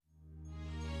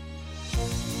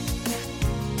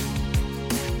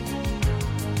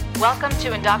Welcome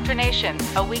to Indoctrination,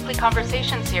 a weekly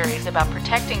conversation series about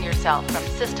protecting yourself from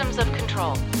systems of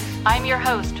control. I'm your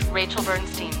host, Rachel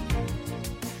Bernstein.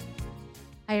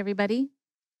 Hi, everybody.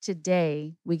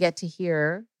 Today, we get to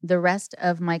hear the rest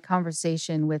of my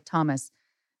conversation with Thomas.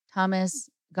 Thomas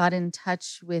got in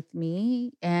touch with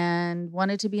me and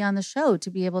wanted to be on the show to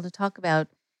be able to talk about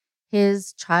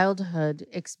his childhood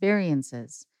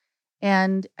experiences.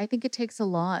 And I think it takes a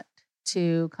lot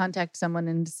to contact someone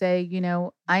and say,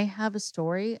 I have a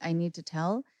story I need to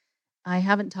tell. I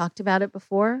haven't talked about it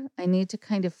before. I need to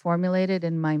kind of formulate it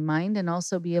in my mind and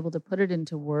also be able to put it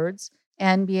into words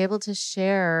and be able to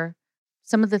share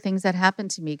some of the things that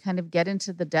happened to me, kind of get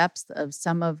into the depths of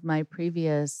some of my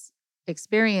previous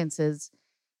experiences,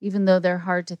 even though they're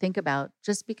hard to think about,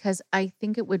 just because I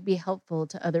think it would be helpful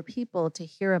to other people to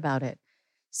hear about it.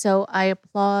 So I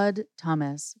applaud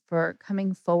Thomas for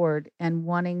coming forward and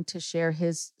wanting to share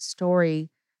his story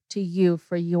to you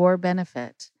for your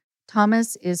benefit.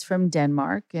 Thomas is from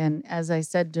Denmark, and as I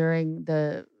said during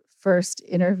the first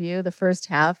interview, the first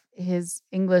half, his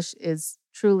English is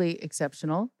truly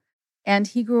exceptional. And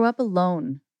he grew up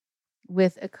alone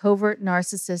with a covert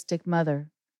narcissistic mother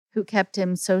who kept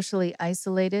him socially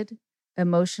isolated,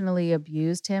 emotionally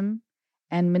abused him,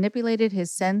 and manipulated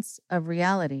his sense of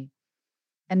reality.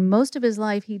 And most of his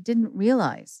life, he didn't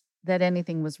realize that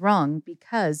anything was wrong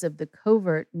because of the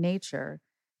covert nature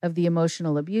of the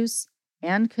emotional abuse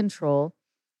and control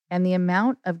and the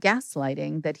amount of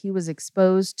gaslighting that he was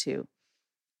exposed to.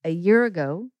 A year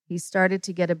ago, he started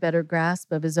to get a better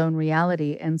grasp of his own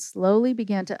reality and slowly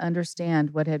began to understand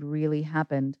what had really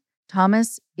happened.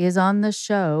 Thomas is on the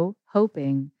show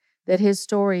hoping that his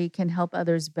story can help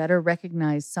others better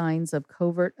recognize signs of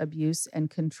covert abuse and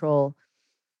control.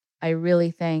 I really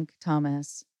thank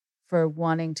Thomas for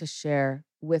wanting to share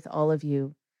with all of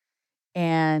you.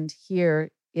 And here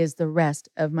is the rest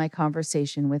of my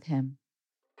conversation with him.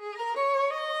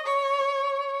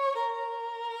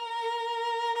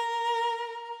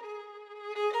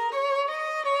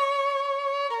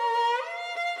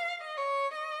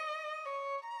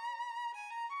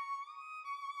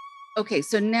 Okay,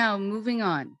 so now moving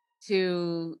on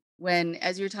to when,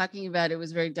 as you're talking about, it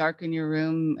was very dark in your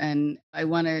room. And I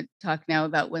want to talk now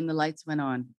about when the lights went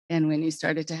on and when you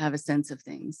started to have a sense of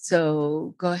things.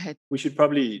 So go ahead. We should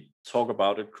probably talk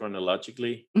about it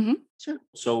chronologically. Sure.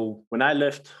 So when I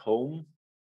left home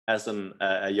as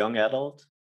a young adult,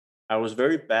 I was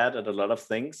very bad at a lot of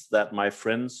things that my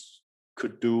friends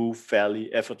could do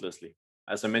fairly effortlessly.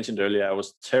 As I mentioned earlier, I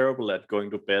was terrible at going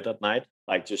to bed at night,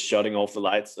 like just shutting off the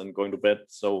lights and going to bed.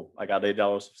 So I got 8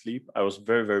 hours of sleep. I was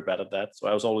very, very bad at that. So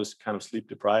I was always kind of sleep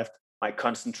deprived. My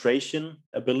concentration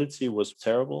ability was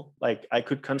terrible. Like I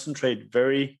could concentrate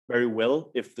very, very well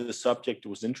if the subject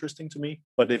was interesting to me.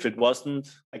 But if it wasn't,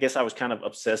 I guess I was kind of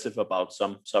obsessive about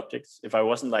some subjects. If I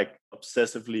wasn't like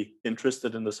obsessively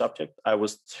interested in the subject, I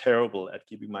was terrible at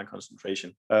keeping my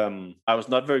concentration. I was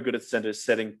not very good at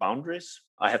setting boundaries.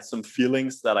 I had some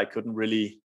feelings that I couldn't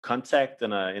really contact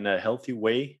in a healthy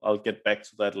way. I'll get back to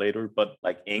that later. But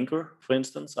like anger, for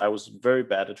instance, I was very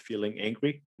bad at feeling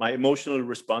angry. My emotional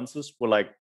responses were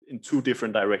like in two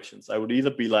different directions. I would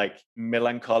either be like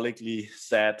melancholically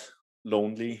sad,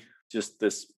 lonely, just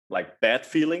this like bad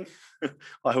feeling,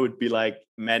 or I would be like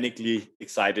manically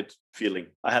excited feeling.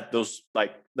 I had those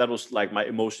like that was like my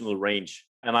emotional range.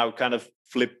 And I would kind of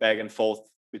flip back and forth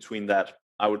between that.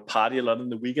 I would party a lot on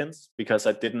the weekends because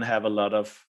I didn't have a lot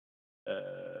of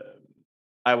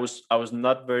I was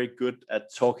not very good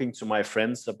at talking to my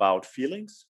friends about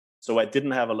feelings, so I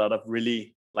didn't have a lot of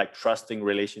really like trusting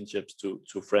relationships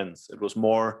to friends. It was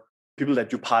more people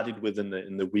that you partied with in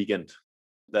the weekend.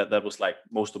 That was like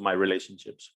most of my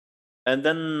relationships. And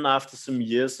then after some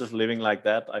years of living like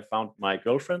that, I found my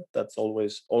girlfriend. That's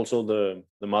always also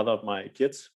the mother of my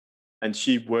kids, and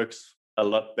she works a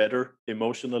lot better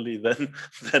emotionally than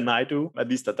than I do, at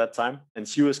least at that time. And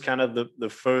she was kind of the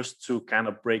first to kind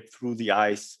of break through the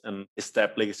ice and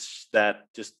establish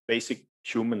that just basic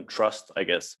human trust, I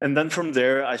guess. And then from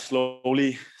there, I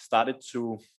slowly started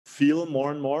to feel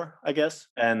more and more, I guess,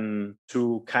 and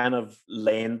to kind of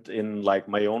land in like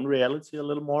my own reality a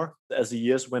little more. As the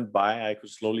years went by, I could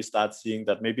slowly start seeing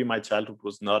that maybe my childhood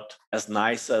was not as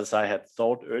nice as I had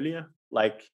thought earlier.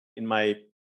 Like in my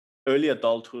early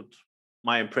adulthood,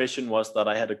 my impression was that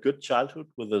I had a good childhood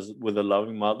with a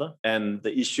loving mother, and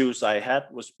the issues I had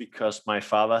was because my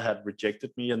father had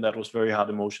rejected me, and that was very hard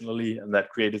emotionally, and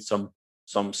that created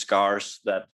some scars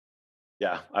that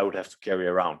I would have to carry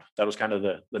around. That was kind of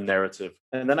the narrative.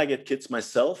 And then I get kids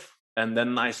myself, and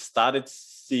then I started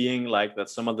seeing like that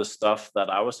some of the stuff that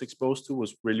I was exposed to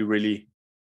was really, really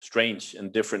strange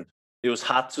and different. It was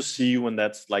hard to see when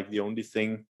that's like the only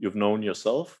thing you've known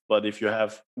yourself. But if you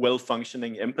have well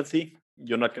functioning empathy,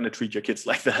 you're not going to treat your kids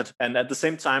like that. And at the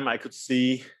same time, I could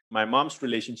see my mom's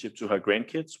relationship to her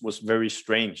grandkids was very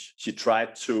strange. She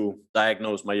tried to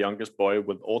diagnose my youngest boy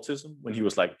with autism when he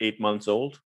was like 8 months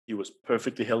old. He was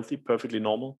perfectly healthy, perfectly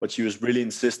normal, but she was really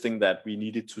insisting that we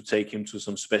needed to take him to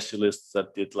some specialists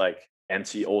that did like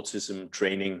anti-autism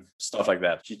training, stuff like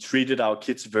that. She treated our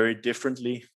kids very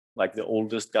differently. Like the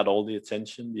oldest got all the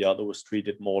attention, the other was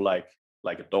treated more like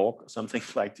a dog or something.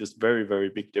 Like just very, very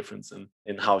big difference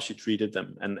in how she treated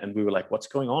them. And we were like, what's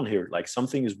going on here? Like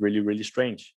something is really, really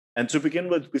strange. And to begin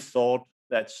with, we thought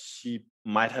that she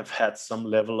might have had some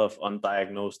level of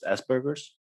undiagnosed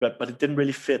Asperger's, but it didn't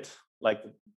really fit. Like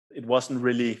it wasn't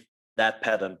really that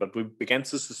pattern, but we began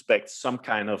to suspect some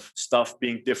kind of stuff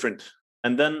being different.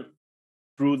 And then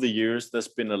through the years, there's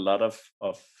been a lot of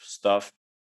stuff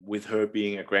with her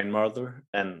being a grandmother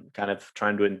and kind of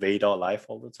trying to invade our life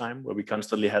all the time, where we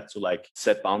constantly had to like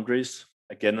set boundaries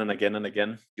again and again and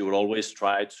again. She would always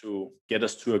try to get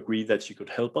us to agree that she could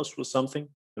help us with something.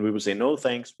 And we would say, no,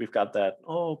 thanks, we've got that.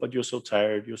 Oh, but you're so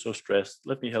tired, you're so stressed.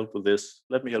 Let me help with this.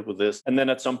 Let me help with this. And then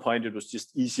at some point, it was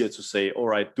just easier to say, all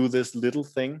right, do this little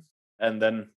thing and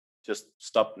then just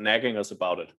stop nagging us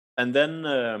about it. And then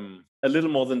a little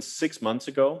more than 6 months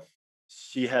ago,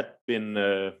 she had been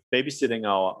babysitting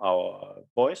our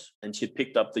boys, and she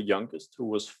picked up the youngest, who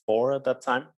was 4 at that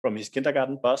time, from his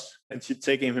kindergarten bus, and she'd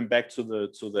taken him back to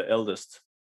the eldest,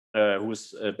 who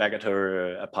was back at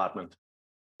her apartment.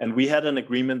 And we had an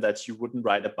agreement that she wouldn't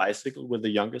ride a bicycle with the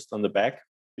youngest on the back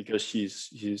because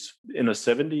she's in her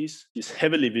 70s. She's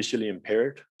heavily visually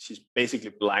impaired. She's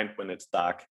basically blind when it's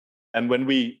dark. And when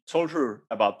we told her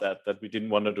about that we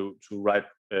didn't want her to ride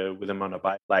with him on a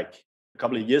bike, like a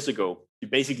couple of years ago, she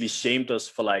basically shamed us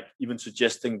for like even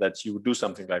suggesting that she would do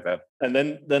something like that. And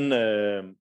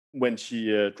then when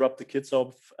she dropped the kids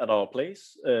off at our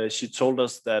place, she told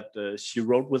us that she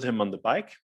rode with him on the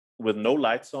bike with no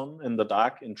lights on in the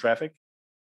dark in traffic.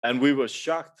 And we were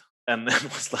shocked and it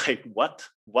was like,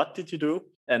 what did you do?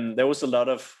 And there was a lot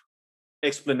of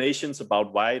explanations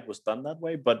about why it was done that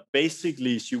way. But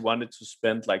basically, she wanted to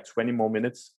spend like 20 more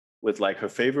minutes with like her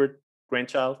favorite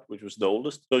grandchild, which was the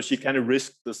oldest. So she kind of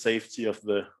risked the safety of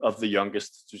the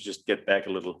youngest to just get back a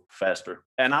little faster.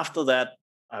 And after that,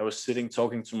 I was sitting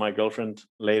talking to my girlfriend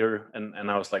later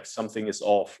and I was like, something is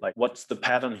off. Like, what's the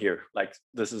pattern here? Like,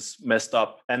 this is messed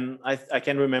up. And I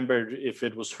can't remember if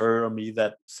it was her or me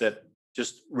that said,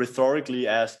 just rhetorically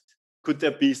asked, could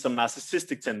there be some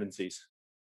narcissistic tendencies?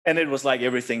 And it was like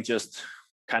everything just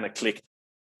kind of clicked,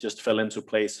 just fell into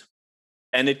place.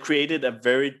 And it created a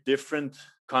very different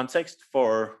context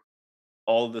for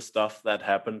all the stuff that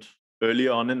happened early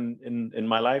on in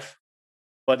my life.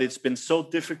 But it's been so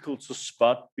difficult to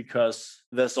spot because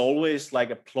there's always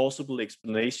like a plausible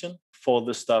explanation for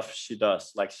the stuff she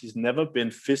does. Like she's never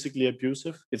been physically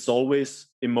abusive. It's always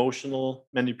emotional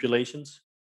manipulations.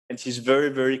 And she's very,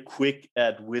 very quick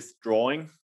at withdrawing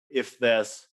if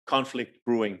there's conflict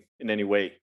brewing in any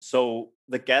way. So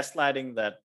the gaslighting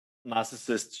that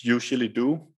narcissists usually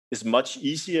do is much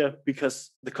easier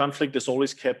because the conflict is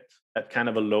always kept at kind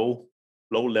of a low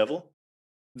level.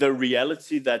 The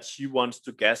reality that she wants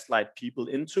to gaslight people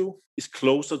into is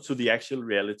closer to the actual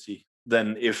reality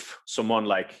than if someone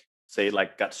like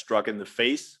got struck in the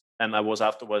face and I was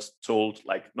afterwards told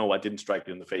like, no, I didn't strike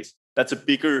you in the face. That's a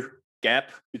bigger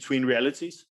gap between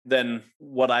realities than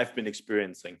what I've been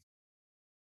experiencing.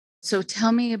 So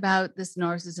tell me about this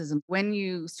narcissism. When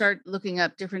you start looking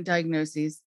up different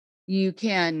diagnoses, you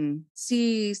can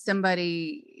see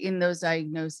somebody in those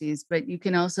diagnoses, but you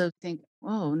can also think,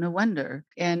 oh, no wonder.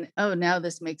 And oh, now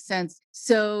this makes sense.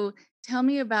 So tell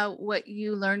me about what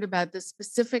you learned about the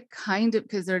specific kind of,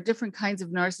 because there are different kinds of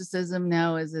narcissism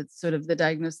now as it's sort of the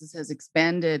diagnosis has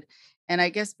expanded and I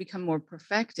guess become more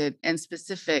perfected and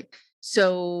specific.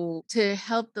 So to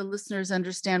help the listeners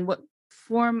understand what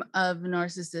form of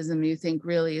narcissism you think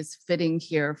really is fitting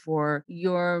here for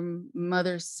your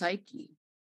mother's psyche?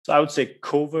 So I would say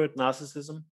covert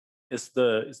narcissism is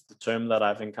the term that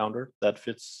I've encountered that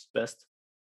fits best.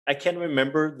 I can't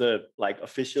remember the like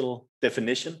official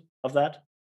definition of that.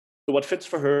 So what fits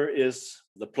for her is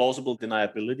the plausible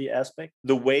deniability aspect.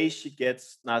 The way she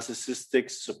gets narcissistic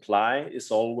supply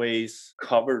is always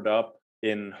covered up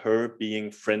in her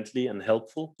being friendly and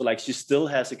helpful. So like she still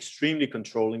has extremely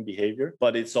controlling behavior,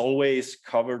 but it's always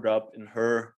covered up in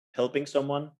her helping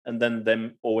someone and then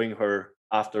them owing her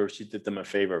after she did them a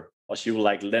favor. Or she will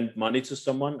like lend money to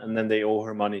someone and then they owe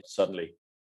her money suddenly.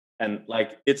 And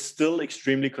like it's still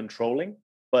extremely controlling,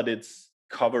 but it's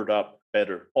covered up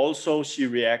better. Also, she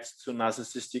reacts to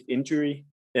narcissistic injury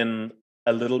in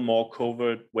a little more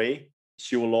covert way.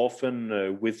 She will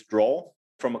often withdraw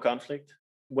from a conflict.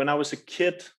 When I was a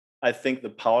kid, I think the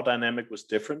power dynamic was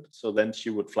different. So then she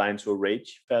would fly into a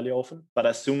rage fairly often. But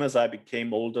as soon as I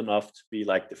became old enough to be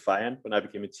like defiant, when I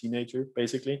became a teenager,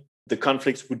 basically, the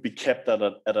conflicts would be kept at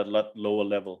a lot lower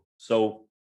level. So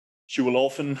she will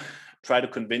often try to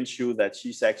convince you that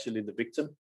she's actually the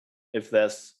victim. If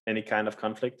there's any kind of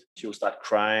conflict, she will start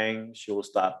crying. She will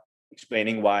start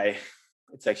explaining why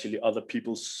it's actually other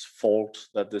people's fault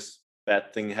that this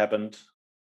bad thing happened.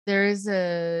 There is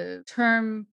a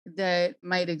term that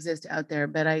might exist out there,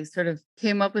 but I sort of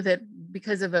came up with it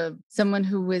because of someone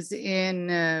who was in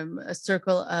a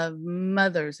circle of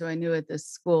mothers who I knew at this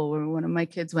school where one of my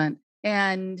kids went.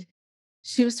 And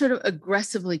she was sort of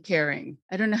aggressively caring.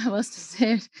 I don't know how else to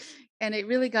say it. And it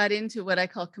really got into what I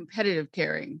call competitive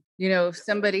caring. If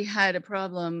somebody had a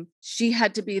problem, she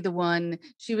had to be the one.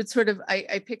 She would sort of,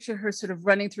 I picture her sort of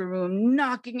running through a room,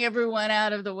 knocking everyone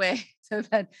out of the way so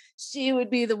that she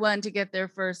would be the one to get there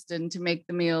first and to make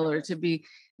the meal or to be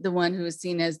the one who is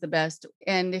seen as the best.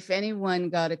 And if anyone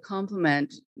got a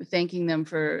compliment, thanking them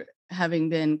for having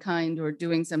been kind or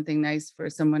doing something nice for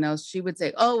someone else, she would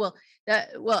say, "Oh,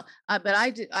 well, but I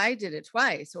did it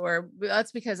twice," or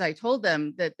that's because I told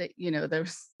them that there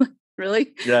was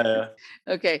really. Yeah.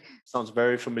 Okay. Sounds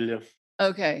very familiar.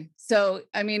 Okay. So,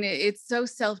 I mean, it's so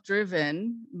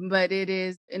self-driven, but it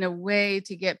is in a way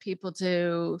to get people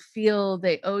to feel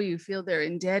they owe you, feel they're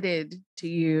indebted to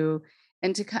you,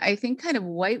 and to, I think, kind of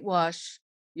whitewash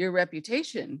your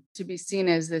reputation to be seen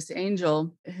as this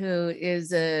angel who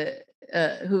is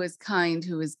who is kind,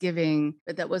 who is giving,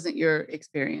 but that wasn't your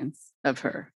experience of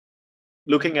her.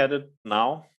 Looking at it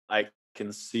now, I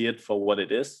can see it for what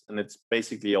it is, and it's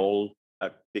basically all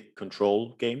a big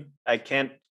control game. I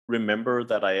can't remember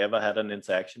that I ever had an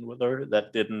interaction with her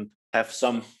that didn't have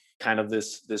some kind of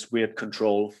this weird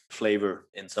control flavor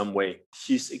in some way.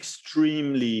 She's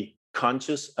extremely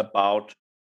conscious about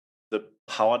the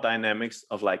power dynamics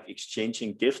of like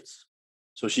exchanging gifts.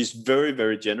 So she's very,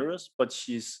 very generous, but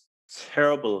she's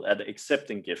terrible at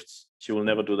accepting gifts. She will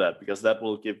never do that because that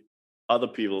will give other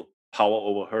people power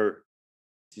over her.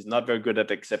 She's not very good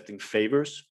at accepting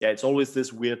favors. Yeah, it's always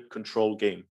this weird control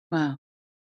game. Wow.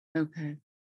 Okay.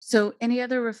 So any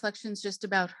other reflections just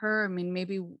about her? I mean,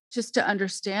 maybe just to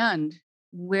understand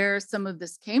where some of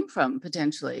this came from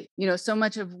potentially. So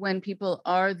much of when people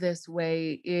are this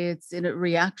way, it's in a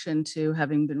reaction to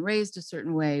having been raised a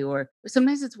certain way, or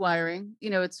sometimes it's wiring.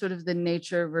 It's sort of the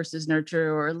nature versus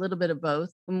nurture, or a little bit of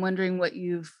both. I'm wondering what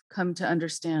you've come to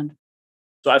understand.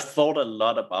 So I've thought a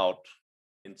lot about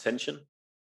intention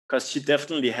because she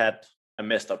definitely had a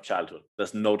messed up childhood.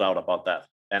 There's no doubt about that.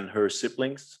 And her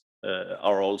siblings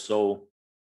are also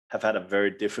have had a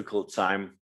very difficult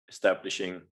time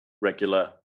establishing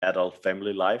regular adult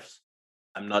family lives.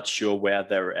 I'm not sure where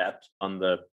they're at on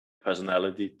the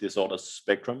personality disorder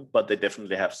spectrum, but they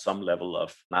definitely have some level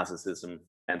of narcissism,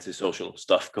 antisocial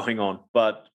stuff going on.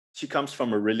 But she comes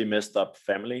from a really messed up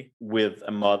family with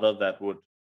a mother that would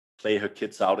play her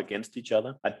kids out against each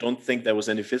other. I don't think there was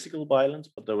any physical violence,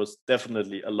 but there was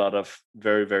definitely a lot of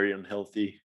very, very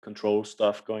unhealthy control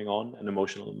stuff going on and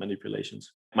emotional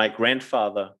manipulations. My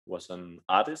grandfather was an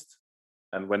artist,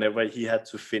 and whenever he had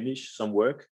to finish some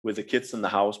work with the kids in the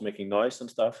house making noise and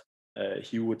stuff,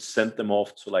 he would send them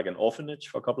off to like an orphanage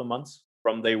for a couple of months.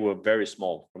 From they were very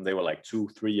small, from they were like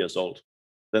 2-3 years old.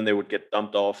 Then they would get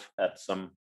dumped off at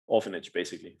some orphanage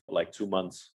basically for like 2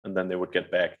 months, and then they would get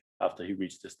back after he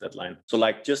reached this deadline. So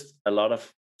like just a lot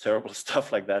of terrible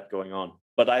stuff like that going on.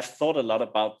 But I've thought a lot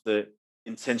about the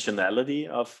intentionality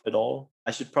of it all.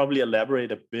 I should probably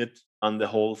elaborate a bit on the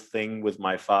whole thing with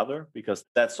my father because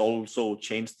that's also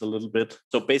changed a little bit.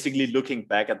 So basically looking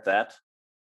back at that,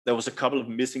 there was a couple of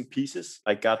missing pieces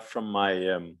I got from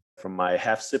my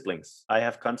half siblings. I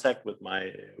have contact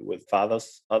with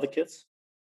father's other kids.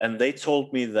 And they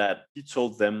told me that he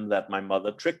told them that my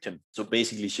mother tricked him. So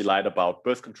basically, she lied about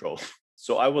birth control.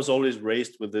 So I was always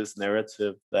raised with this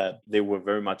narrative that they were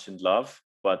very much in love,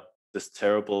 but this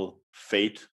terrible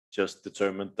fate just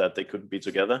determined that they couldn't be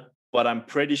together. But I'm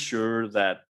pretty sure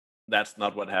that that's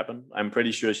not what happened. I'm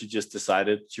pretty sure she just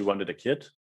decided she wanted a kid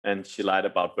and she lied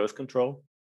about birth control.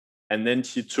 And then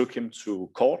she took him to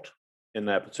court in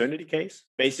a paternity case,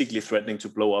 basically threatening to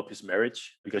blow up his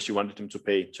marriage because she wanted him to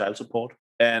pay child support.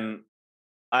 And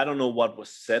I don't know what was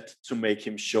said to make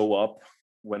him show up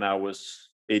when I was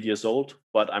 8 years old,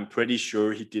 but I'm pretty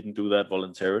sure he didn't do that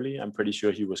voluntarily. I'm pretty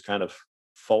sure he was kind of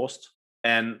forced.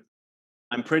 And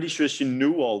I'm pretty sure she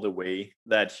knew all the way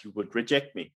that he would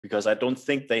reject me because I don't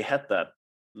think they had that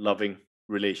loving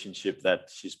relationship that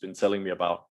she's been telling me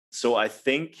about. So I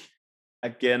think,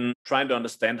 again, trying to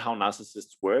understand how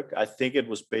narcissists work, I think it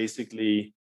was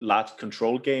basically large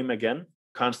control game again,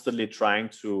 constantly trying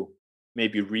to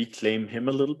maybe reclaim him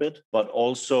a little bit, but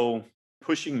also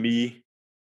pushing me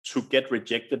to get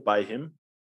rejected by him,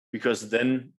 because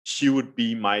then she would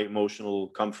be my emotional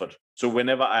comfort. So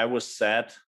whenever I was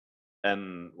sad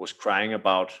and was crying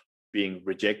about being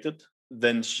rejected,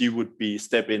 then she would be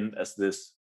step in as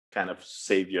this kind of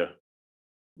savior.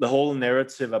 The whole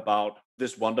narrative about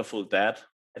this wonderful dad,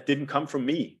 it didn't come from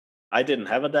me. I didn't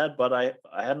have a dad, but I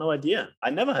had no idea. I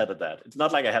never had a dad. It's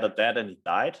not like I had a dad and he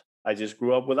died. I just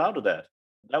grew up without a dad.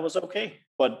 That was okay.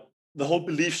 But the whole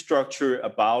belief structure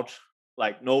about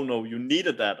like, no, you need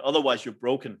a dad. Otherwise, you're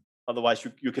broken. Otherwise,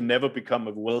 you can never become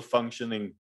a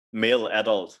well-functioning male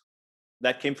adult.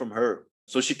 That came from her.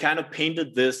 So she kind of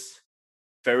painted this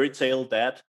fairy tale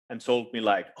dad and told me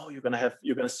like, oh, you're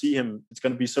gonna see him. It's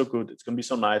gonna be so good. It's gonna be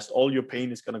so nice. All your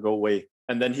pain is gonna go away.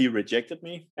 And then he rejected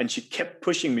me, and she kept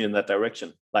pushing me in that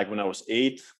direction. Like when I was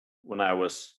 8, when I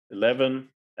was 11,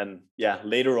 and yeah,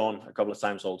 later on a couple of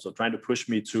times also trying to push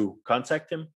me to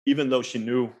contact him, even though she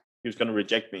knew he was gonna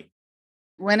reject me.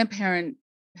 When a parent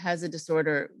has a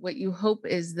disorder, what you hope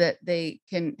is that they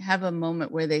can have a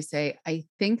moment where they say, I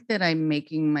think that I'm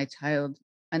making my child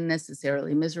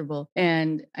unnecessarily miserable,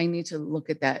 and I need to look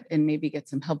at that and maybe get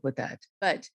some help with that.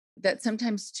 But that's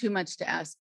sometimes too much to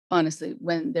ask, honestly,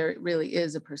 when there really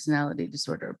is a personality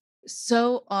disorder.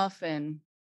 So often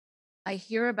I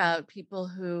hear about people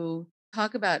who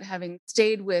talk about having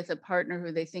stayed with a partner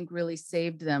who they think really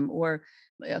saved them, or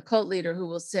a cult leader who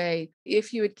will say,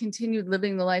 if you had continued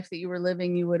living the life that you were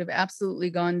living, you would have absolutely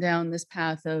gone down this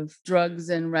path of drugs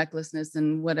and recklessness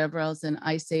and whatever else. And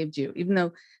I saved you, even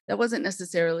though that wasn't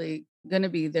necessarily going to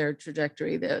be their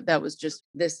trajectory. That was just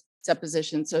this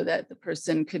supposition so that the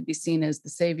person could be seen as the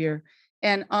savior.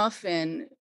 And often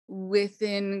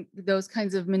within those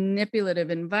kinds of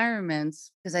manipulative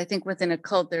environments, because I think within a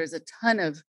cult, there's a ton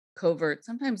of covert,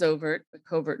 sometimes overt, but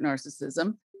covert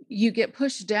narcissism. You get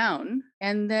pushed down,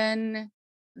 and then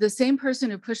the same person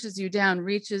who pushes you down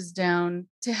reaches down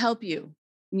to help you.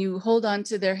 You hold on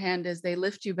to their hand as they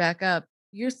lift you back up.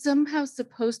 You're somehow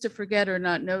supposed to forget or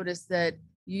not notice that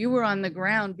you were on the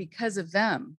ground because of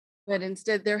them, but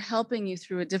instead they're helping you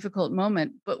through a difficult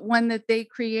moment, but one that they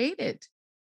created.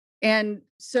 And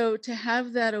so to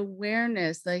have that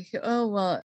awareness, like, oh,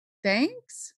 well,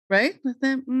 thanks, right? Is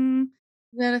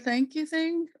that a thank you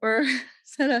thing? Or is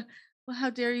that a, well, how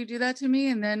dare you do that to me?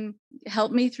 And then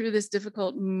help me through this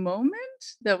difficult moment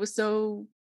that was so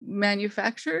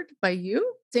manufactured by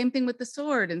you? Same thing with the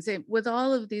sword, and same with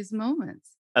all of these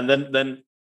moments. And then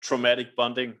traumatic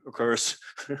bonding occurs.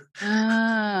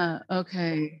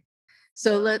 Okay.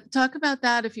 So let's talk about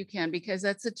that if you can, because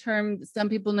that's a term that some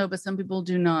people know, but some people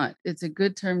do not. It's a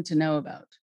good term to know about.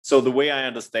 So the way I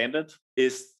understand it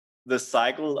is the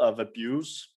cycle of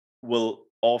abuse will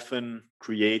often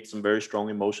create some very strong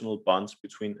emotional bonds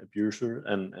between abuser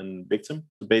and victim.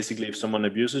 So basically, if someone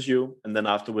abuses you and then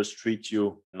afterwards treats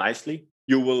you nicely,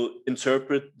 you will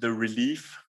interpret the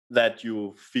relief that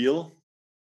you feel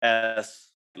as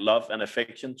love and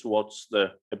affection towards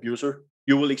the abuser.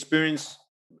 You will experience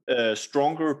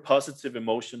stronger positive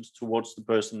emotions towards the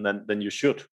person than you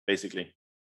should, basically.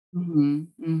 And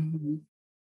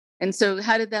so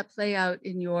how did that play out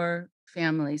in your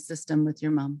family system with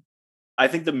your mom? I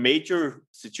think the major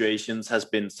situations has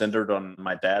been centered on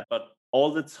my dad, but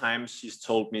all the time she's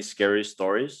told me scary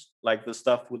stories, like the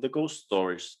stuff with the ghost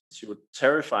stories. She would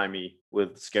terrify me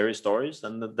with scary stories,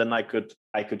 and then I could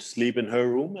sleep in her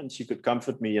room, and she could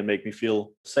comfort me and make me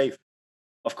feel safe.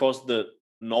 Of course, the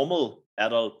normal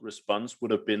adult response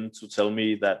would have been to tell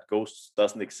me that ghosts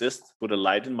doesn't exist, put a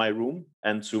light in my room,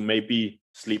 and to maybe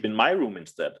sleep in my room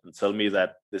instead and tell me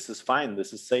that this is fine,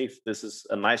 this is safe, this is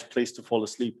a nice place to fall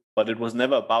asleep. But it was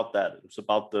never about that. It was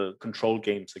about the control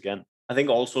games again. I think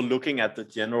also looking at the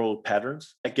general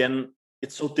patterns, again,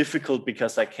 it's so difficult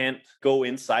because I can't go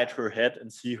inside her head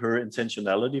and see her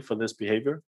intentionality for this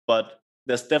behavior. But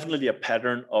there's definitely a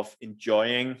pattern of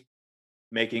enjoying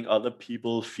making other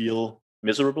people feel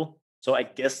miserable. So I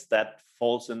guess that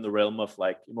falls in the realm of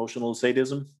like emotional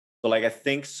sadism. So like I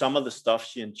think some of the stuff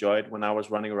she enjoyed when I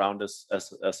was running around as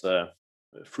a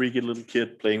freaky little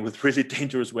kid playing with really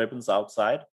dangerous weapons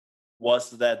outside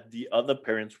was that the other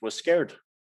parents were scared.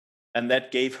 And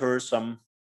that gave her some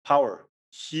power.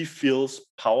 She feels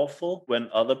powerful when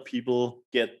other people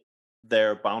get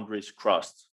their boundaries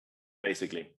crossed,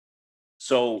 basically.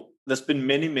 So there's been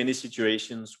many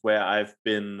situations where I've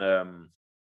been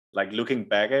like looking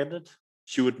back at it.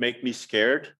 She would make me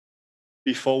scared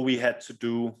before we had to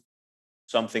do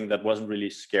something that wasn't really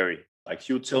scary. Like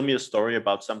she would tell me a story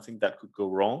about something that could go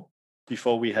wrong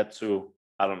before we had to,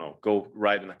 I don't know, go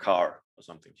ride in a car or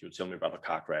something. She would tell me about a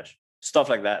car crash, stuff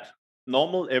like that.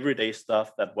 Normal everyday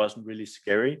stuff that wasn't really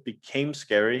scary became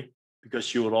scary because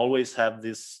she would always have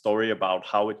this story about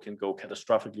how it can go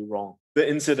catastrophically wrong. The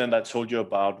incident I told you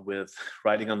about with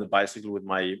riding on the bicycle with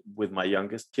my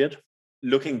youngest kid,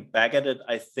 looking back at it,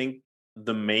 I think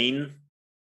the main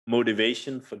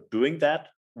motivation for doing that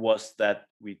was that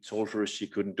we told her she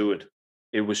couldn't do it.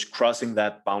 It was crossing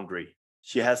that boundary.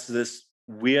 She has this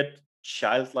weird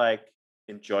childlike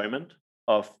enjoyment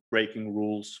of breaking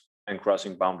rules and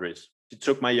crossing boundaries. She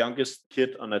took my youngest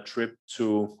kid on a trip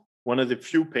to one of the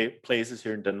few places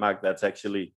here in Denmark that's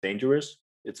actually dangerous.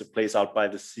 It's a place out by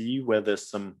the sea where there's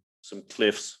some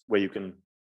cliffs where you can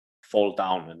fall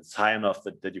down, and it's high enough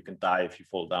that you can die if you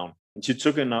fall down. And she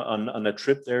took him on a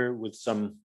trip there with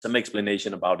some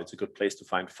explanation about it's a good place to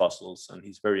find fossils, and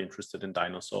he's very interested in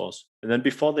dinosaurs. And then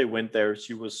before they went there,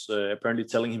 she was apparently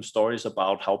telling him stories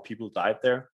about how people died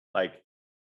there, like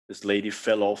this lady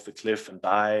fell off the cliff and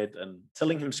died, and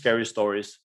telling him scary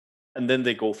stories. And then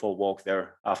they go for a walk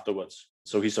there afterwards.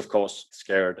 So he's of course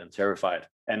scared and terrified,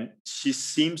 and she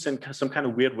seems in some kind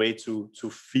of weird way to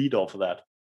feed off of that.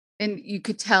 And you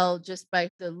could tell just by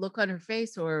the look on her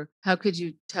face, or how could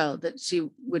you tell that she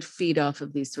would feed off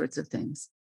of these sorts of things?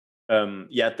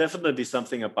 Yeah, definitely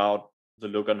something about the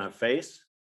look on her face.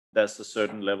 There's a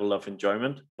certain level of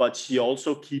enjoyment, but she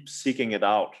also keeps seeking it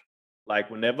out.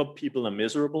 Like whenever people are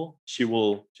miserable, she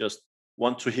will just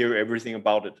want to hear everything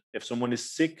about it. If someone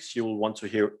is sick, she will want to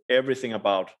hear everything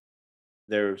about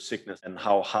their sickness and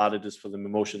how hard it is for them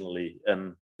emotionally,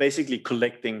 and basically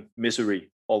collecting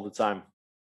misery all the time.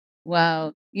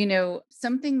 Wow.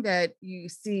 Something that you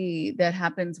see that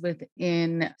happens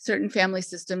within certain family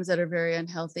systems that are very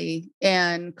unhealthy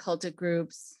and cultic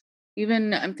groups.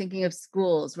 Even I'm thinking of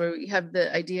schools where we have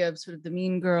the idea of sort of the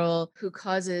mean girl who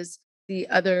causes the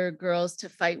other girls to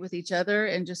fight with each other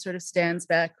and just sort of stands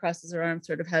back, crosses her arms,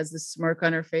 sort of has this smirk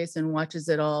on her face and watches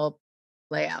it all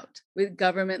play out. With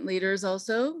government leaders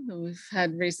also, who we've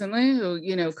had recently,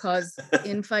 who, cause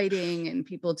infighting and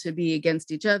people to be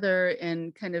against each other,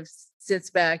 and kind of sits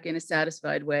back in a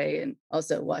satisfied way and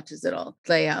also watches it all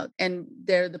play out. And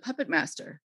they're the puppet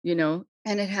master.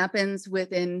 And it happens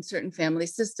within certain family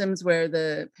systems where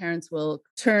the parents will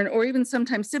turn, or even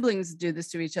sometimes siblings do this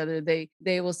to each other.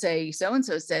 They will say, so and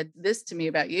so said this to me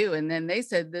about you, and then they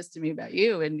said this to me about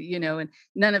you, and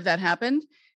none of that happened.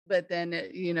 But then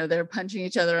they're punching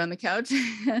each other on the couch,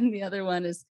 and the other one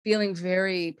is feeling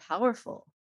very powerful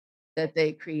that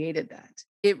they created that.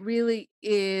 It really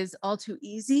is all too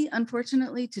easy,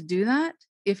 unfortunately, to do that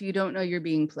if you don't know you're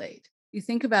being played. You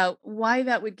think about why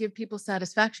that would give people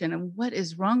satisfaction and what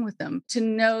is wrong with them, to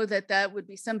know that that would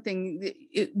be something that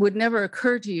it would never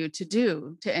occur to you to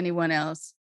do to anyone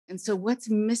else. And so what's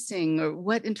missing, or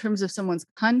what in terms of someone's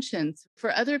conscience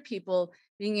for other people,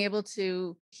 being able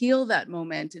to heal that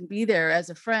moment and be there as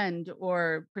a friend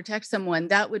or protect someone,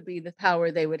 that would be the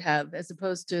power they would have, as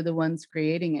opposed to the ones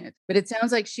creating it. But it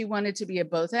sounds like she wanted to be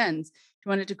at both ends. She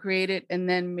wanted to create it and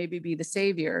then maybe be the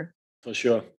savior. For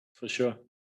sure, for sure.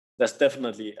 There's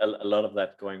definitely a lot of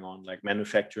that going on, like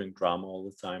manufacturing drama all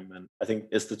the time. And I think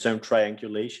it's the term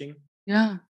triangulation,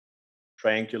 Yeah.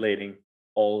 triangulating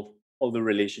all the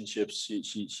relationships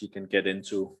she can get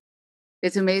into.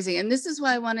 It's amazing. And this is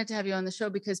why I wanted to have you on the show,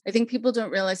 because I think people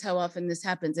don't realize how often this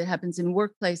happens. It happens in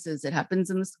workplaces, it happens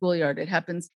in the schoolyard, it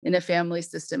happens in a family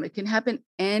system. It can happen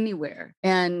anywhere.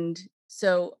 And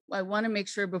so I want to make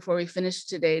sure before we finish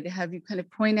today to have you kind of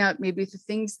point out maybe the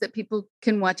things that people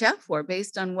can watch out for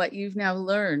based on what you've now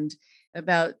learned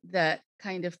about that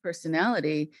kind of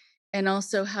personality, and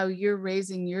also how you're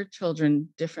raising your children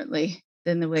differently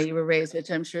than the way you were raised, which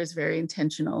I'm sure is very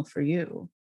intentional for you.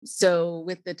 So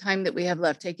with the time that we have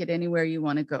left, take it anywhere you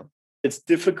want to go. It's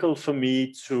difficult for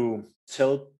me to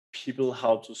tell people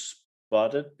how to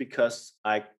spot it because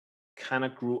I kind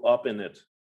of grew up in it.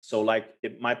 So like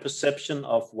my perception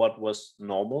of what was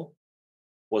normal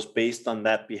was based on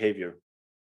that behavior.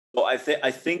 So I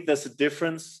think there's a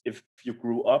difference if you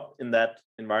grew up in that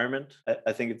environment.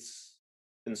 I think it's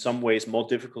in some ways more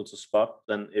difficult to spot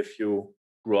than if you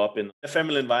grew up in a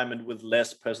family environment with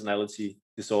less personality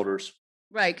disorders.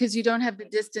 Right, because you don't have the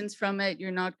distance from it.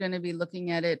 You're not going to be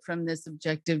looking at it from this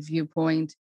objective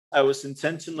viewpoint. I was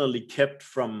intentionally kept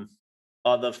from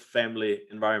other family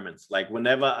environments. Like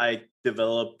whenever I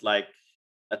developed like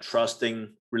a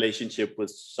trusting relationship with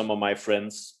some of my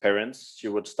friends' parents, she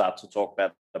would start to talk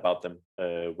bad about them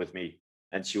with me,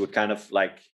 and she would kind of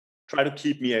like try to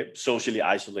keep me socially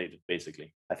isolated,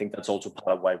 basically. I think that's also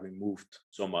part of why we moved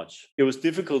so much. It was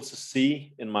difficult to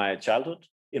see in my childhood.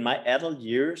 In my adult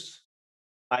years,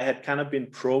 I had kind of been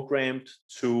programmed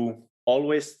to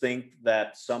always think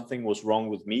that something was wrong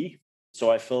with me. So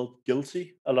I felt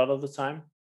guilty a lot of the time.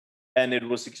 And it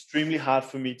was extremely hard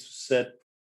for me to set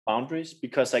boundaries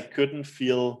because I couldn't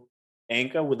feel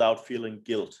anger without feeling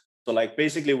guilt. So, like,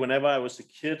 basically, whenever I was a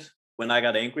kid, when I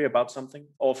got angry about something,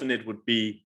 often it would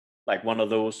be like one of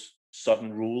those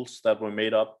sudden rules that were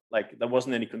made up. Like, there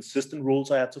wasn't any consistent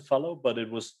rules I had to follow, but it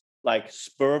was like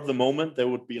spur of the moment. There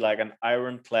would be like an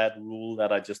ironclad rule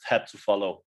that I just had to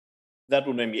follow. That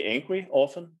would make me angry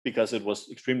often because it was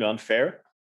extremely unfair.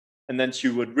 And then she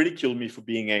would ridicule me for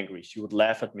being angry. She would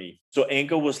laugh at me. So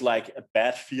anger was like a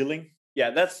bad feeling.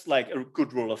 Yeah, that's like a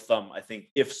good rule of thumb, I think.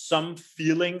 If some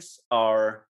feelings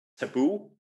are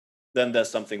taboo, then there's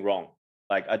something wrong.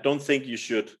 Like, I don't think you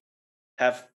should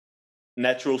have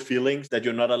natural feelings that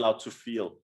you're not allowed to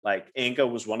feel. Like, anger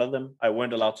was one of them. I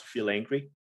weren't allowed to feel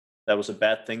angry. That was a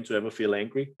bad thing to ever feel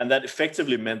angry. And that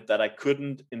effectively meant that I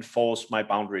couldn't enforce my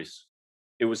boundaries.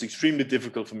 It was extremely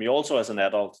difficult for me also as an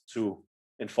adult to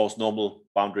enforce normal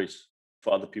boundaries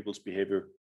for other people's behavior.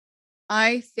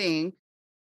 I think,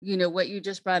 what you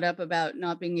just brought up about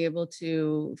not being able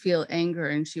to feel anger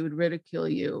and she would ridicule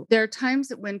you. There are times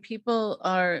that when people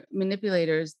are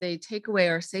manipulators, they take away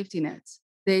our safety nets.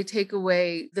 They take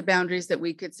away the boundaries that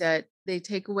we could set. They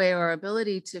take away our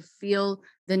ability to feel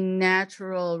the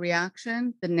natural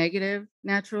reaction, the negative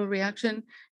natural reaction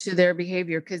to their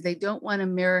behavior, because they don't want a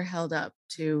mirror held up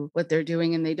to what they're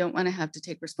doing and they don't want to have to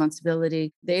take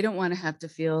responsibility. They don't want to have to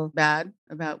feel bad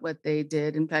about what they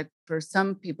did. In fact, for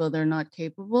some people, they're not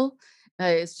capable.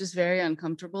 It's just very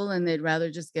uncomfortable and they'd rather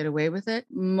just get away with it.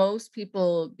 Most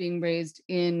people being raised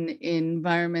in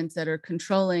environments that are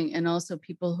controlling and also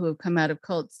people who have come out of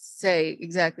cults say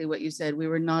exactly what you said. We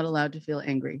were not allowed to feel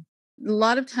angry. A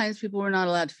lot of times people were not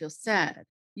allowed to feel sad.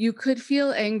 You could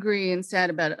feel angry and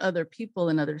sad about other people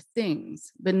and other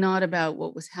things, but not about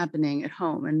what was happening at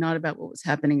home and not about what was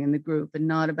happening in the group and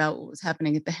not about what was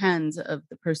happening at the hands of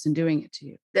the person doing it to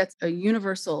you. That's a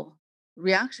universal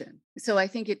reaction. So I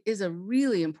think it is a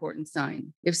really important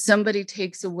sign. If somebody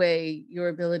takes away your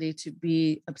ability to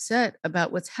be upset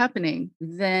about what's happening,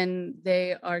 then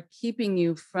they are keeping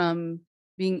you from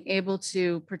being able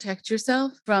to protect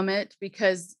yourself from it,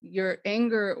 because your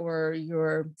anger or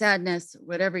your sadness,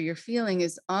 whatever you're feeling,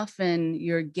 is often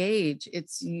your gauge.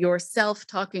 It's yourself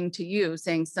talking to you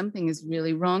saying something is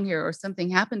really wrong here or something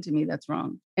happened to me that's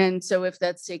wrong. And so if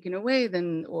that's taken away,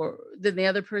 then the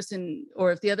other person,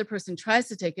 or if the other person tries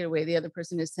to take it away, the other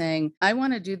person is saying, I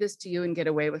want to do this to you and get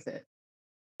away with it.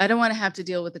 I don't want to have to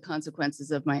deal with the consequences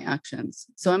of my actions.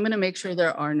 So I'm going to make sure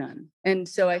there are none. And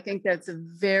so I think that's a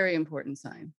very important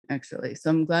sign, actually. So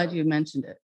I'm glad you mentioned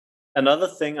it. Another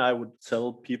thing I would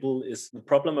tell people is the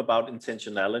problem about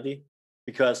intentionality,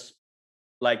 because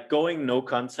like going no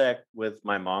contact with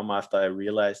my mom after I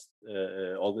realized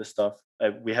all this stuff,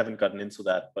 we haven't gotten into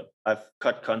that, but I've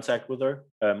cut contact with her.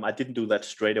 I didn't do that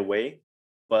straight away,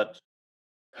 but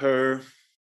her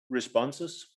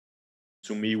responses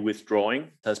to me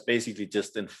withdrawing has basically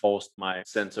just enforced my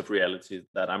sense of reality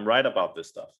that I'm right about this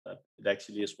stuff, that it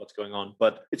actually is what's going on.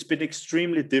 But it's been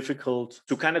extremely difficult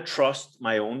to kind of trust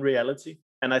my own reality.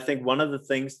 And I think one of the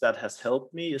things that has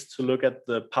helped me is to look at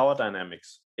the power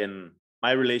dynamics in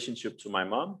my relationship to my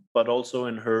mom, but also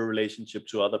in her relationship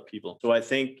to other people. So I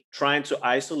think trying to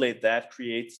isolate that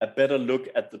creates a better look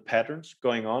at the patterns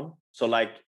going on. So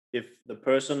like, if the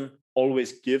person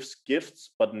always gives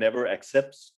gifts but never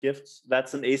accepts gifts,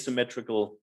 that's an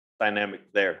asymmetrical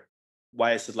dynamic there.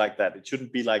 Why is it like that? It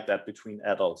shouldn't be like that between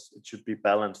adults. It should be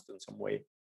balanced in some way.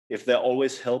 If they're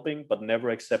always helping but never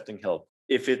accepting help,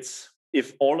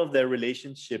 if all of their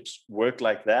relationships work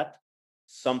like that,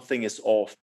 something is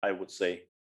off, I would say.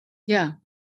 Yeah,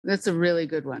 that's a really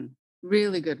good one.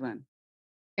 Really good one.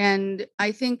 And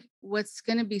I think what's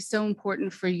going to be so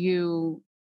important for you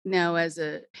now as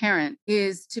a parent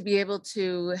is to be able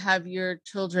to have your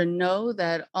children know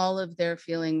that all of their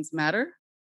feelings matter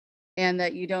and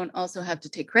that you don't also have to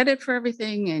take credit for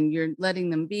everything and you're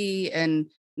letting them be and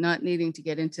not needing to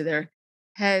get into their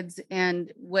heads.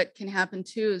 And what can happen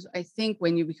too is, I think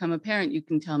when you become a parent, you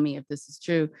can tell me if this is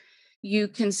true, you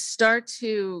can start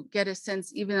to get a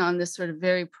sense, even on this sort of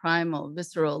very primal,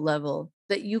 visceral level,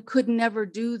 that you could never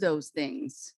do those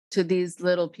things to these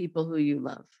little people who you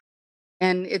love.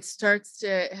 And it starts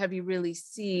to have you really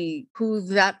see who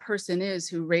that person is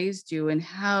who raised you and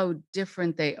how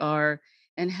different they are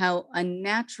and how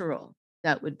unnatural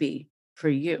that would be for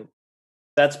you.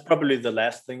 That's probably the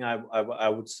last thing I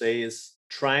would say is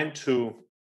trying to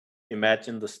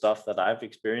imagine the stuff that I've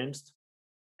experienced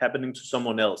happening to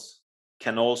someone else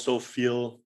can also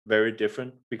feel very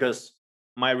different, because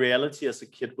my reality as a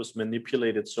kid was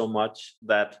manipulated so much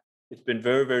that it's been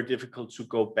very, very difficult to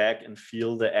go back and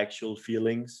feel the actual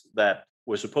feelings that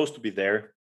were supposed to be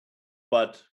there.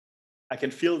 But I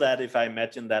can feel that if I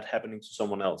imagine that happening to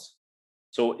someone else.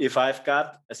 So if I've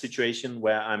got a situation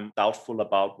where I'm doubtful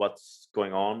about what's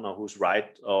going on or who's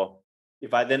right, or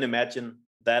if I then imagine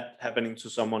that happening to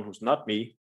someone who's not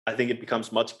me, I think it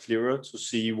becomes much clearer to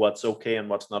see what's okay and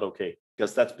what's not okay.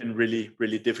 Because that's been really,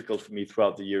 really difficult for me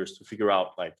throughout the years to figure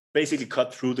out, like, basically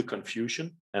cut through the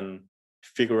confusion and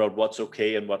figure out what's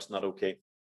okay and what's not okay.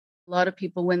 A lot of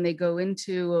people, when they go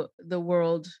into the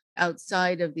world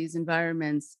outside of these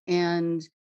environments and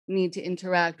need to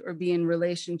interact or be in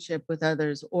relationship with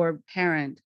others or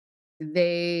parent,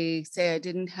 they say, I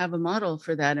didn't have a model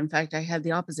for that. In fact, I had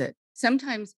the opposite.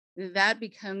 Sometimes that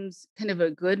becomes kind of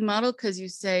a good model because you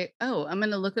say, oh, I'm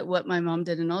going to look at what my mom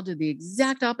did and I'll do the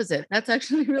exact opposite. That's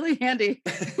actually really handy.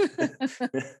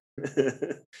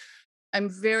 I'm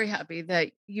very happy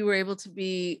that you were able to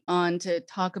be on to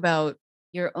talk about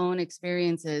your own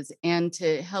experiences and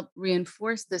to help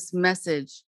reinforce this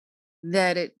message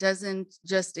that it doesn't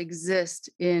just exist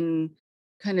in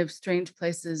kind of strange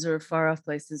places or far off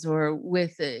places or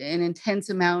with an intense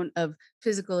amount of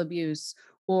physical abuse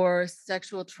or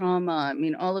sexual trauma. I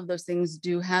mean, all of those things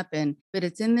do happen, but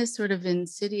it's in this sort of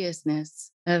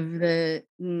insidiousness of the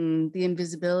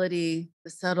invisibility, the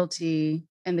subtlety,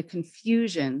 and the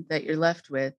confusion that you're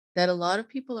left with that a lot of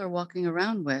people are walking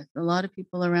around with, a lot of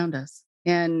people around us.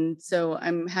 And so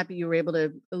I'm happy you were able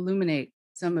to illuminate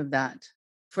some of that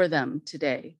for them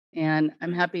today. And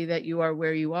I'm happy that you are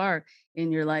where you are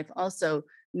in your life, also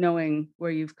knowing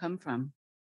where you've come from.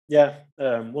 Yeah,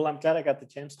 well, I'm glad I got the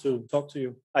chance to talk to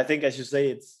you. I think, as you say,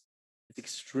 it's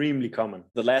extremely common.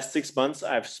 The last 6 months,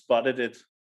 I've spotted it,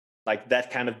 like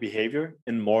that kind of behavior,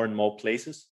 in more and more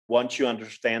places. Once you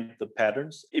understand the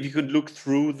patterns, if you could look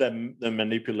through the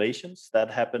manipulations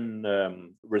that happen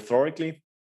rhetorically,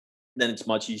 then it's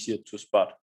much easier to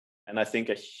spot. And I think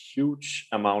a huge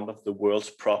amount of the world's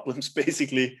problems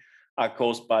basically are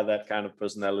caused by that kind of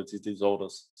personality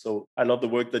disorders. So I love the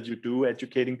work that you do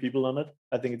educating people on it.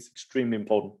 I think it's extremely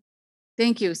important.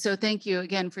 Thank you. So thank you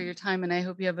again for your time. And I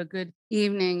hope you have a good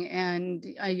evening. And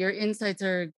your insights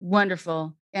are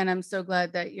wonderful. And I'm so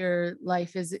glad that your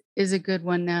life is a good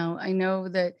one now. I know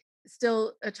that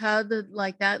still a child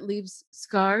like that leaves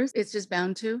scars. It's just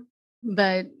bound to.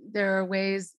 But there are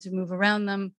ways to move around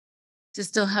them, to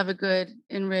still have a good,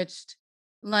 enriched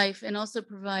life, and also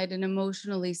provide an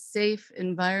emotionally safe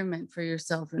environment for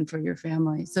yourself and for your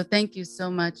family. So thank you so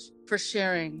much for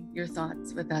sharing your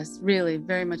thoughts with us. Really,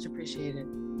 very much appreciated.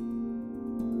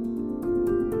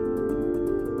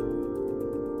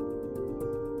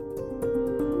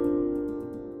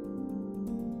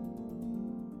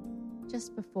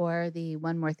 Just before the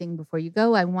one more thing before you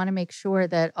go, I want to make sure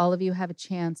that all of you have a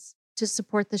chance to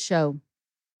support the show.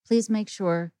 Please make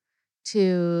sure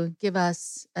to give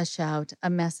us a shout, a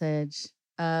message,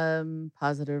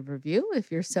 positive review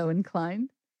if you're so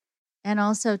inclined. And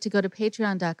also to go to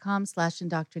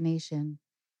patreon.com/indoctrination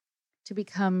to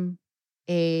become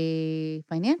a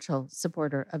financial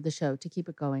supporter of the show to keep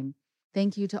it going.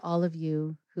 Thank you to all of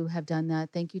you who have done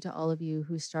that. Thank you to all of you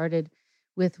who started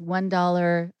with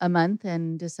 $1 a month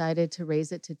and decided to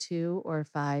raise it to $2 or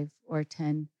 $5 or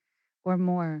 $10 or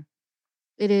more.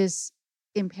 It is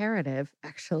imperative,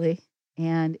 actually,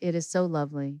 and it is so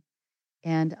lovely.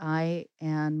 And I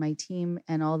and my team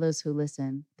and all those who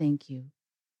listen, thank you.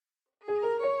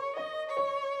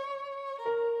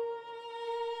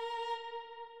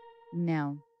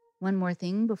 Now, one more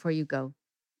thing before you go.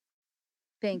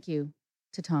 Thank you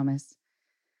to Thomas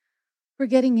for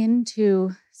getting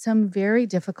into some very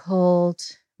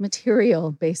difficult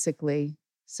material, basically,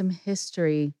 some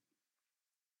history,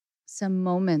 some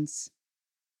moments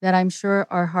that I'm sure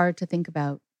are hard to think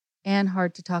about and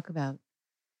hard to talk about.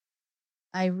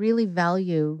 I really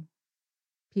value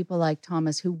people like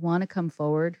Thomas who want to come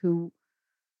forward, who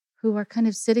are kind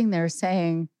of sitting there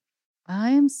saying,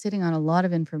 I am sitting on a lot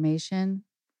of information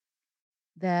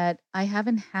that I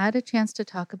haven't had a chance to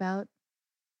talk about,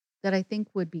 that I think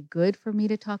would be good for me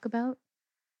to talk about,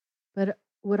 but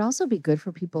would also be good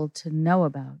for people to know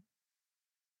about,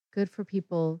 good for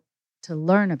people to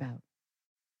learn about,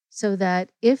 so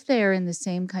that if they are in the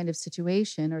same kind of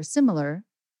situation or similar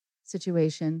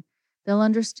situation, they'll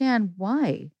understand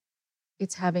why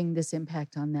it's having this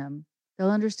impact on them.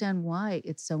 They'll understand why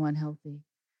it's so unhealthy.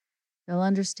 They'll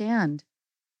understand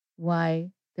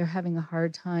why they're having a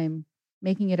hard time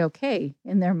making it okay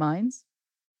in their minds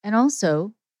And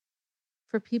also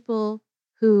for people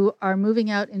who are moving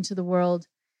out into the world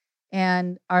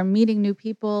and are meeting new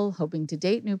people, hoping to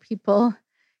date new people,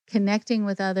 connecting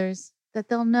with others, that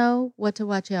they'll know what to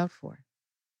watch out for.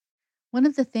 One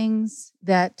of the things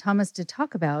that Thomas did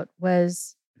talk about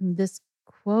was this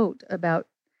quote about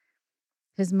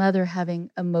his mother having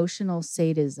emotional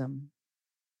sadism.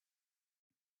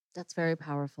 That's very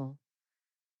powerful.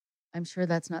 I'm sure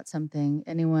that's not something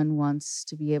anyone wants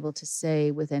to be able to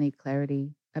say with any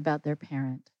clarity about their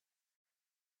parent.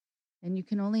 And you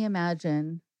can only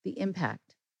imagine the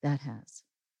impact that has.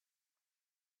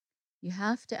 You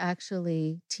have to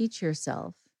actually teach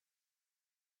yourself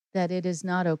that it is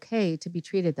not okay to be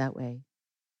treated that way.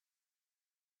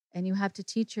 And you have to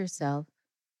teach yourself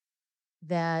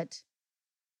that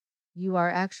you are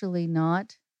actually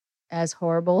not as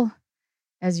horrible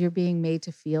as you're being made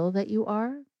to feel that you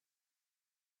are.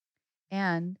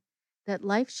 And that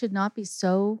life should not be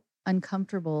so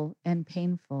uncomfortable and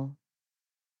painful.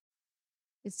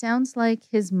 It sounds like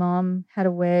his mom had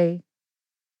a way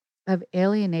of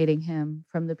alienating him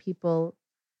from the people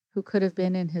who could have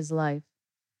been in his life,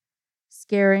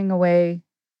 scaring away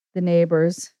the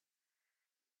neighbors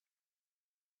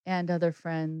and other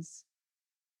friends,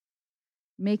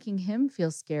 making him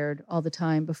feel scared all the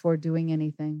time before doing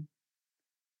anything,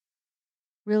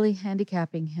 really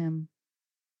handicapping him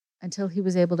until he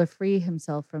was able to free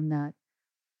himself from that.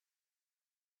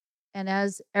 And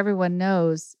as everyone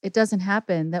knows, it doesn't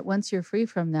happen that once you're free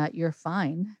from that, you're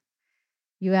fine.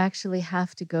 You actually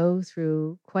have to go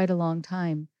through quite a long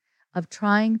time of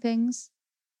trying things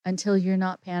until you're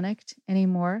not panicked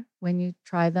anymore when you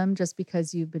try them just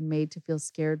because you've been made to feel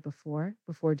scared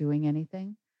before doing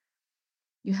anything.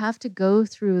 You have to go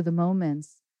through the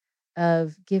moments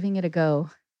of giving it a go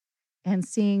and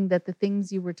seeing that the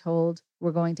things you were told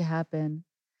were going to happen,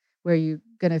 where you're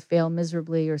going to fail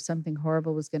miserably or something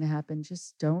horrible was going to happen,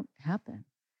 just don't happen.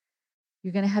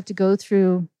 You're going to have to go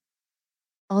through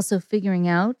also figuring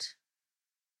out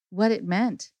what it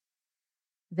meant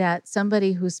that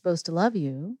somebody who's supposed to love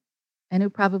you and who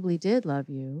probably did love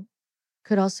you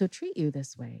could also treat you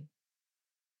this way.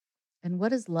 And what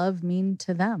does love mean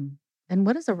to them? And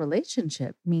what does a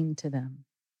relationship mean to them?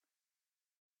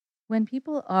 When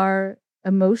people are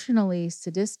emotionally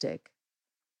sadistic,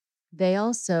 they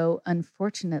also,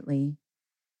 unfortunately,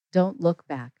 don't look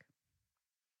back.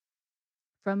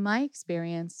 From my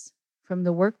experience, from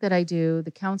the work that I do,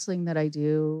 the counseling that I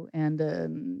do, and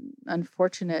an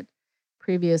unfortunate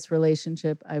previous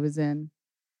relationship I was in,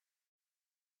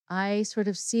 I sort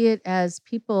of see it as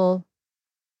people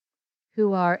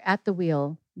who are at the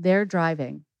wheel. They're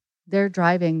driving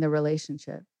the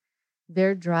relationship.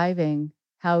 They're driving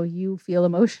how you feel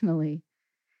emotionally.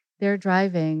 They're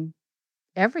driving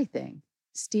everything,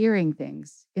 steering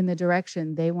things in the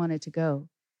direction they want it to go.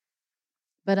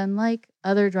 But unlike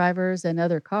other drivers and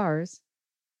other cars,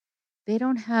 they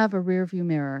don't have a rear view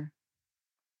mirror.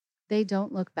 They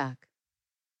don't look back.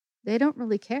 They don't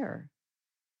really care.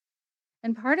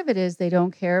 And part of it is they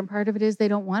don't care, and part of it is they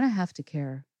don't want to have to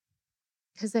care,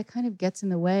 because that kind of gets in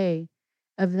the way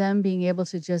of them being able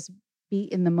to just be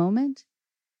in the moment,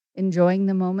 enjoying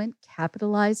the moment,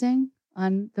 capitalizing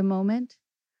on the moment,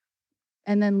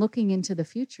 and then looking into the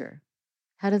future.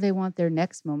 How do they want their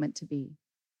next moment to be?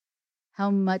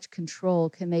 How much control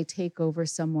can they take over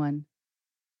someone,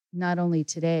 not only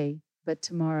today, but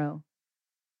tomorrow?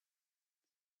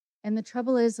 And the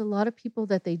trouble is, a lot of people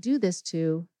that they do this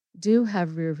to do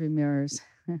have rear view mirrors.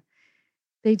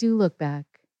 They do look back.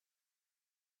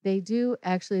 They do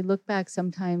actually look back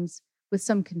sometimes with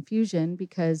some confusion,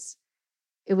 because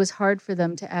it was hard for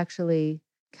them to actually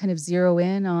kind of zero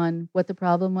in on what the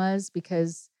problem was,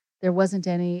 because there wasn't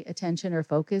any attention or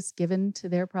focus given to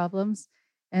their problems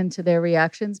and to their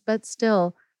reactions. But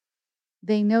still,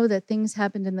 they know that things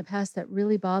happened in the past that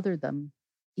really bothered them,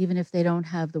 even if they don't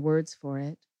have the words for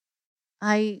it.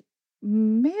 I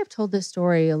may have told this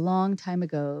story a long time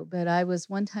ago, but I was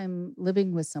one time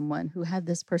living with someone who had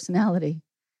this personality.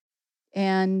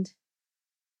 And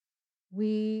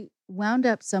we wound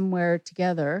up somewhere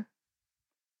together.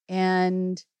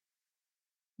 And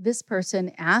this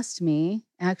person asked me,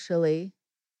 actually,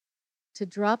 to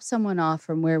drop someone off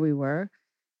from where we were,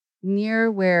 near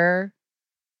where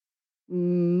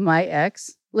my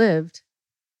ex lived.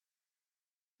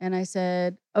 And I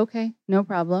said, okay, no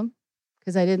problem,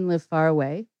 because I didn't live far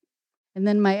away. And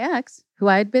then my ex, who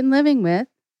I had been living with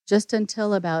just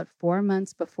until about 4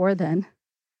 months before then,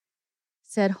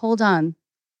 said, hold on,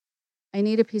 I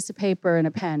need a piece of paper and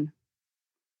a pen.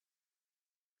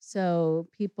 So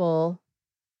people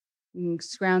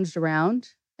scrounged around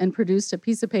and produced a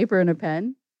piece of paper and a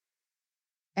pen.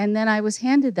 And then I was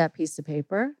handed that piece of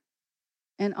paper,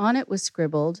 and on it was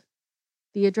scribbled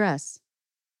the address,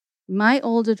 my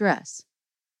old address.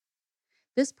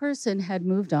 This person had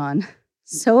moved on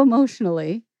so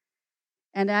emotionally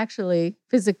and actually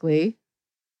physically,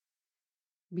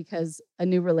 because a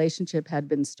new relationship had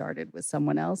been started with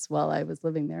someone else while I was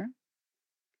living there,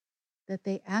 that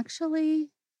they actually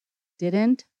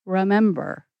didn't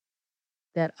remember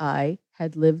that I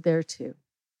had lived there too.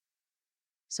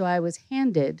 So I was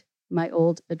handed my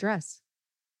old address.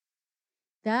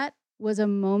 That was a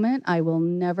moment I will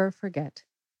never forget.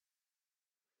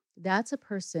 That's a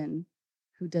person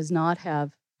who does not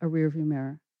have a rearview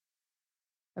mirror,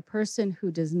 a person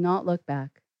who does not look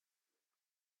back,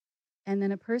 and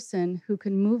then a person who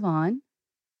can move on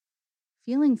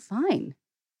feeling fine,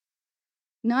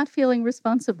 not feeling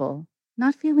responsible,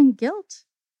 not feeling guilt,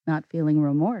 not feeling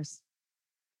remorse.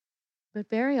 But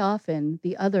very often,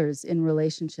 the others in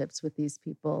relationships with these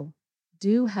people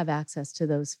do have access to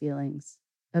those feelings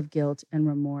of guilt and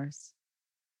remorse.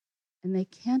 And they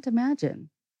can't imagine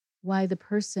why the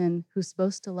person who's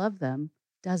supposed to love them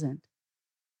doesn't.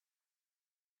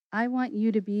 I want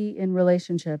you to be in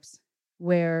relationships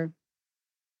where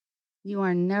you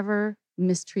are never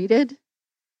mistreated,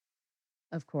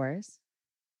 of course,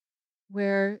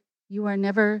 where you are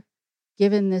never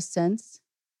given this sense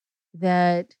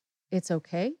that it's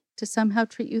okay to somehow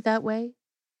treat you that way.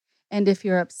 And if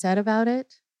you're upset about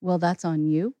it, well, that's on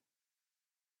you.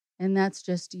 And that's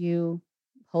just you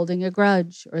holding a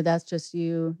grudge, or that's just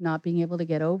you not being able to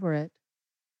get over it.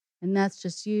 And that's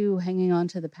just you hanging on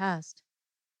to the past.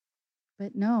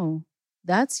 But no,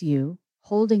 that's you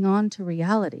holding on to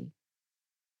reality.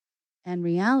 And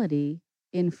reality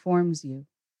informs you.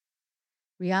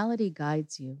 Reality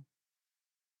guides you.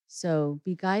 So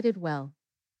be guided well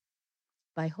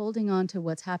by holding on to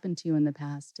what's happened to you in the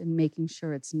past and making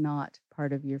sure it's not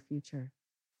part of your future.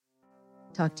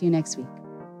 Talk to you next week.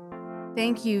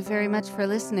 Thank you very much for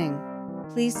listening.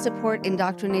 Please support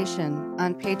Indoctrination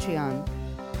on Patreon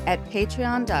at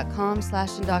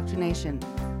patreon.com/indoctrination.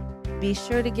 Be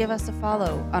sure to give us a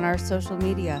follow on our social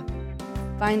media.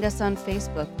 Find us on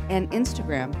Facebook and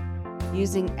Instagram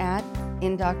using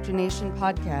 @Indoctrination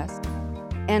Podcast.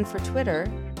 And for Twitter,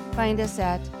 find us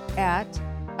at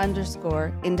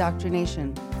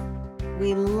 @_indoctrination.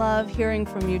 We love hearing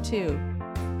from you too.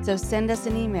 So send us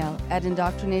an email at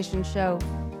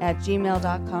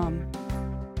indoctrinationshow@gmail.com.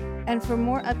 And for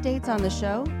more updates on the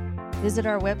show, visit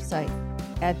our website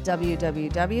at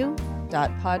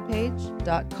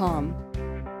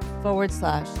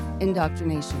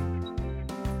www.podpage.com/indoctrination.